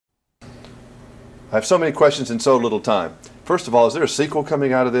I have so many questions in so little time. First of all, is there a sequel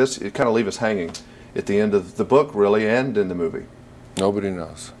coming out of this? It kind of leaves us hanging at the end of the book, really, and in the movie. Nobody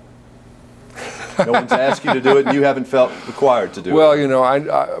knows. No one's asked you to do it, and you haven't felt required to do it. Well, you know,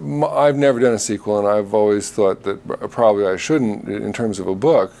 I've never done a sequel, and I've always thought that probably I shouldn't in terms of a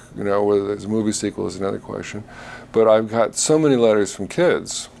book. You know, whether there's a movie sequel is another question. But I've got so many letters from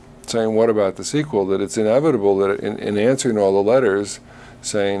kids saying, what about the sequel, that it's inevitable that in answering all the letters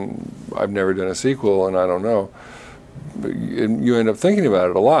saying, I've never done a sequel and I don't know, you end up thinking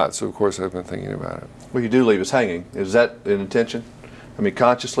about it a lot. So, of course, I've been thinking about it. Well, you do leave us hanging. Is that an intention? I mean,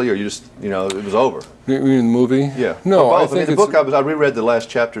 consciously, or you just, you know, it was over? You mean the movie? Yeah. No, well, I think the book, I reread the last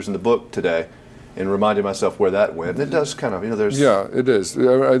chapters in the book today and reminded myself where that went. And it does kind of, you know, there's... Yeah, it is.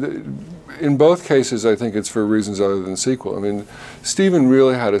 In both cases, I think it's for reasons other than sequel. I mean, Stephen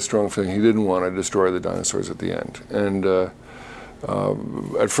really had a strong feeling he didn't want to destroy the dinosaurs at the end. And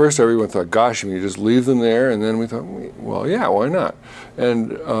at first, everyone thought, gosh, I mean, you just leave them there. And then we thought, well, yeah, why not?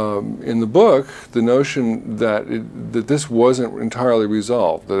 And in the book, the notion that this wasn't entirely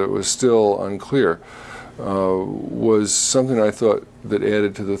resolved, that it was still unclear, was something I thought that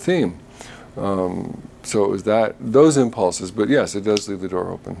added to the theme. So it was those impulses, but yes, it does leave the door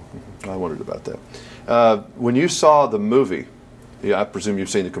open. I wondered about that. When you saw the movie, yeah, I presume you've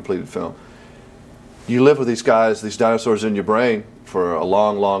seen the completed film, you lived with these guys, these dinosaurs in your brain for a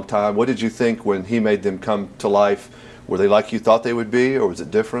long, long time. What did you think when he made them come to life? Were they like you thought they would be, or was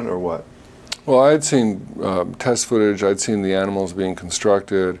it different, or what? Well, I had seen test footage, I'd seen the animals being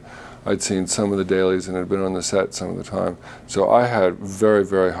constructed, I'd seen some of the dailies and had been on the set some of the time. So I had very,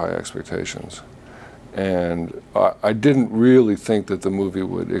 very high expectations. And I didn't really think that the movie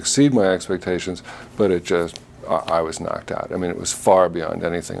would exceed my expectations, but it just, I was knocked out. I mean, it was far beyond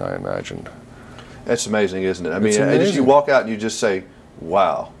anything I imagined. That's amazing, isn't it? I mean, just you walk out and you just say,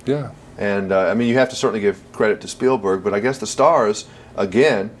 wow. Yeah. And I mean, you have to certainly give credit to Spielberg, but I guess the stars,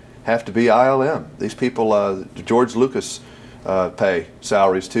 again, have to be ILM. These people, George Lucas pay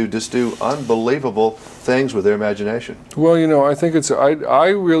salaries to just do unbelievable things with their imagination. Well, you know, I think it's, I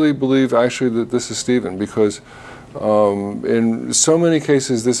really believe actually that this is Stephen, because in so many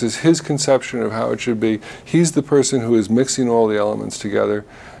cases this is his conception of how it should be. He's the person who is mixing all the elements together,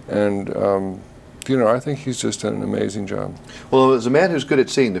 and you know, I think he's just done an amazing job. Well, as a man who's good at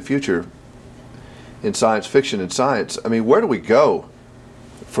seeing the future in science fiction and science, I mean, where do we go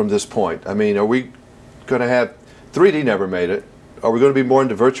from this point? I mean, are we going to have 3D never made it? Are we going to be more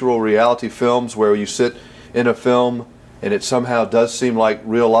into virtual reality films where you sit in a film and it somehow does seem like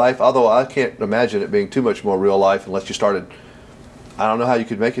real life? Although I can't imagine it being too much more real life unless you started, I don't know how you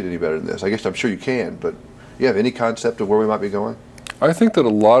could make it any better than this. I guess I'm sure you can, but you have any concept of where we might be going? I think that a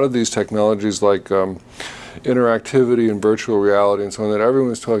lot of these technologies like interactivity and virtual reality and so on that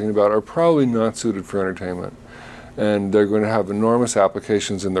everyone's talking about are probably not suited for entertainment. And they're going to have enormous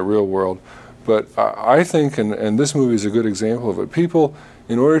applications in the real world. But I think, and this movie is a good example of it, people,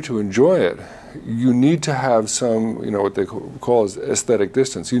 in order to enjoy it, you need to have some, you know, what they call as aesthetic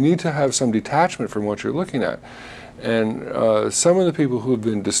distance. You need to have some detachment from what you're looking at. And some of the people who have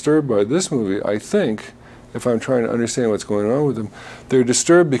been disturbed by this movie, I think, if I'm trying to understand what's going on with them, they're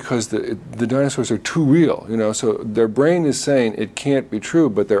disturbed because the dinosaurs are too real, you know, so their brain is saying it can't be true,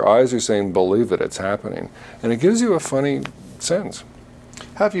 but their eyes are saying believe it, it's happening. And it gives you a funny sense.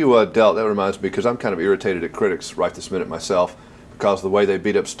 How have you dealt, that reminds me, because I'm kind of irritated at critics right this minute myself, because of the way they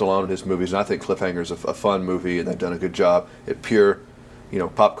beat up Stallone in his movies, and I think Cliffhanger's a fun movie, and they've done a good job at pure, you know,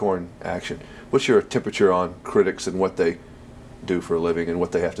 popcorn action. What's your temperature on critics and what they do for a living and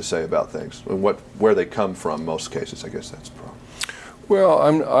what they have to say about things, and where they come from most cases? I guess that's the problem.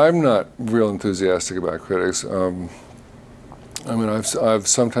 Well, I'm not real enthusiastic about critics. I mean, I've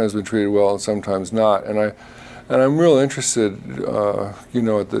sometimes been treated well and sometimes not, and I'm real interested, you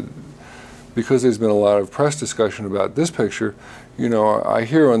know, because there's been a lot of press discussion about this picture. You know, I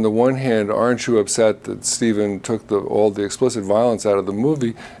hear on the one hand, aren't you upset that Stephen took all the explicit violence out of the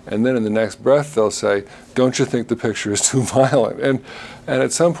movie? And then in the next breath, they'll say, don't you think the picture is too violent? And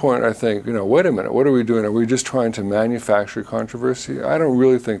at some point, I think, you know, wait a minute, what are we doing? Are we just trying to manufacture controversy? I don't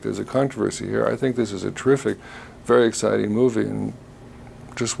really think there's a controversy here. I think this is a terrific, very exciting movie, and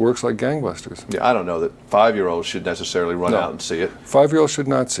just works like gangbusters. Yeah, I don't know that 5-year-olds should necessarily run out and see it. 5-year-olds should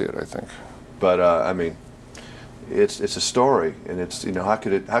not see it, I think. But I mean, it's a story, and it's, you know, how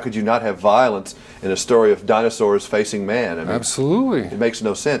could you not have violence in a story of dinosaurs facing man? I mean, absolutely. It makes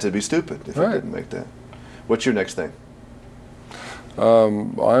no sense. It'd be stupid if it didn't make that. What's your next thing?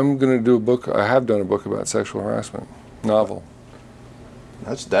 I'm going to do a book. I have done a book about sexual harassment, novel.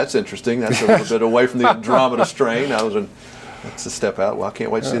 That's interesting. That's a little bit away from the Andromeda Strain. I was in That's a step out. Well, I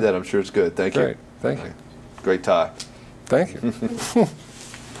can't wait to see Yeah. that. I'm sure it's good. Thank Great. you. Thank you. Great tie. Thank you.